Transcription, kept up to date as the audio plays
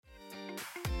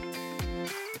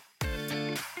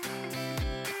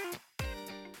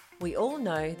We all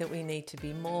know that we need to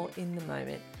be more in the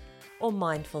moment, or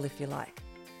mindful if you like,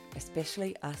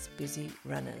 especially us busy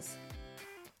runners.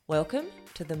 Welcome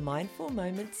to the Mindful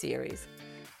Moment series,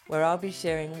 where I'll be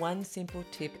sharing one simple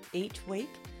tip each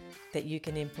week that you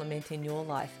can implement in your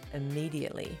life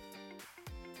immediately.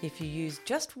 If you use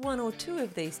just one or two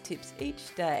of these tips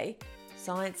each day,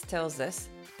 science tells us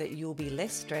that you'll be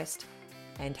less stressed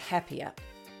and happier.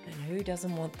 And who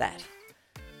doesn't want that?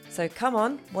 So come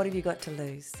on, what have you got to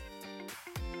lose?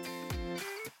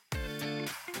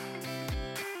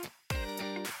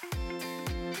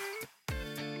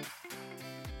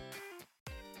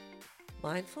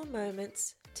 Mindful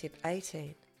Moments, Tip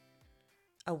 18.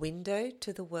 A window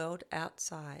to the world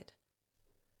outside.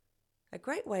 A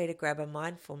great way to grab a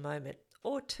mindful moment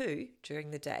or two during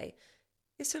the day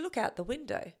is to look out the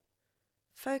window.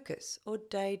 Focus or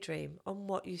daydream on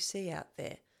what you see out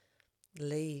there.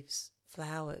 Leaves,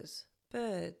 flowers,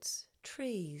 birds,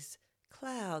 trees,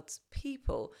 clouds,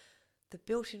 people, the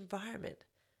built environment.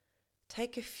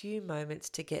 Take a few moments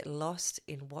to get lost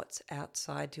in what's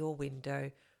outside your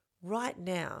window right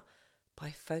now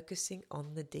by focusing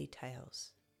on the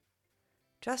details.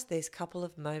 Just these couple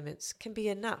of moments can be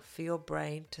enough for your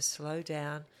brain to slow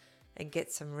down and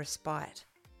get some respite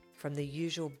from the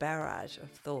usual barrage of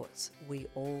thoughts we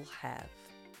all have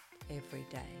every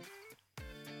day.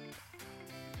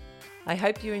 I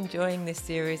hope you're enjoying this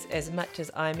series as much as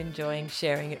I'm enjoying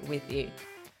sharing it with you.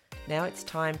 Now it's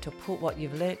time to put what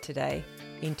you've learnt today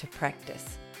into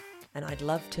practice, and I'd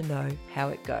love to know how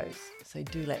it goes, so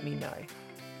do let me know.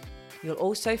 You'll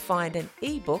also find an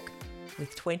ebook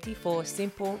with 24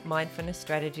 simple mindfulness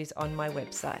strategies on my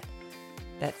website.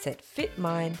 That's at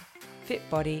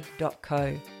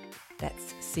fitmindfitbody.co.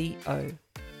 That's C-O.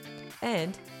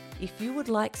 And if you would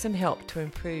like some help to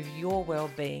improve your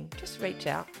well-being, just reach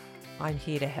out. I'm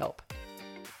here to help.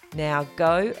 Now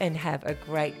go and have a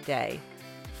great day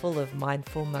full of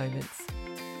mindful moments.